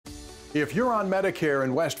If you're on Medicare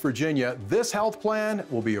in West Virginia, this health plan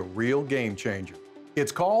will be a real game changer.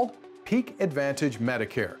 It's called Peak Advantage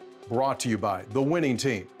Medicare, brought to you by the winning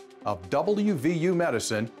team of WVU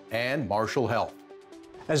Medicine and Marshall Health.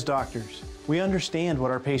 As doctors, we understand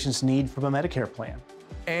what our patients need from a Medicare plan.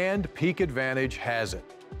 And Peak Advantage has it.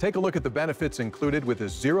 Take a look at the benefits included with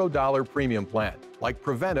this $0 premium plan, like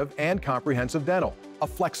preventive and comprehensive dental, a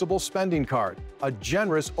flexible spending card, a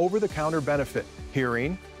generous over-the-counter benefit,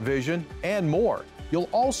 hearing, vision, and more. You'll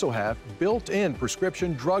also have built-in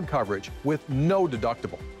prescription drug coverage with no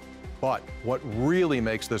deductible. But what really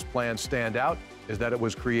makes this plan stand out is that it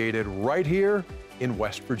was created right here in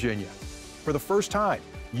West Virginia. For the first time,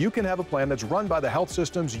 you can have a plan that's run by the health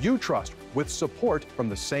systems you trust with support from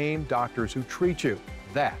the same doctors who treat you.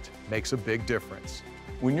 That makes a big difference.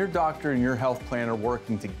 When your doctor and your health plan are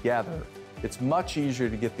working together, it's much easier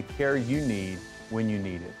to get the care you need when you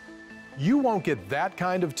need it. You won't get that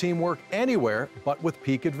kind of teamwork anywhere but with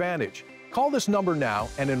Peak Advantage. Call this number now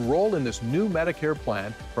and enroll in this new Medicare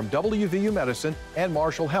plan from WVU Medicine and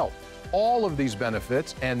Marshall Health. All of these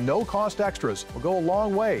benefits and no-cost extras will go a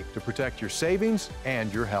long way to protect your savings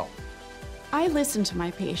and your health. I listen to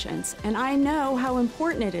my patients, and I know how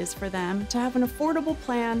important it is for them to have an affordable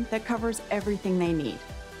plan that covers everything they need.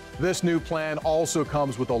 This new plan also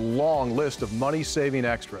comes with a long list of money-saving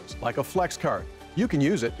extras, like a flex card. You can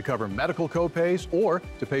use it to cover medical copays or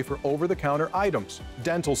to pay for over-the-counter items,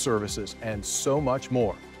 dental services, and so much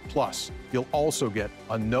more. Plus, you'll also get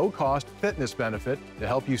a no-cost fitness benefit to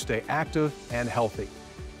help you stay active and healthy.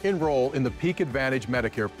 Enroll in the Peak Advantage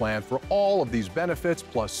Medicare plan for all of these benefits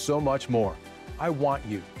plus so much more. I want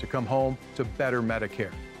you to come home to better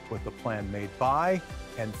Medicare with the plan made by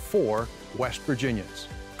and for West Virginians.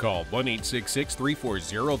 Call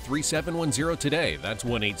 1-866-340-3710 today. That's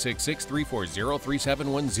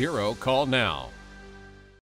 1-866-340-3710. Call now.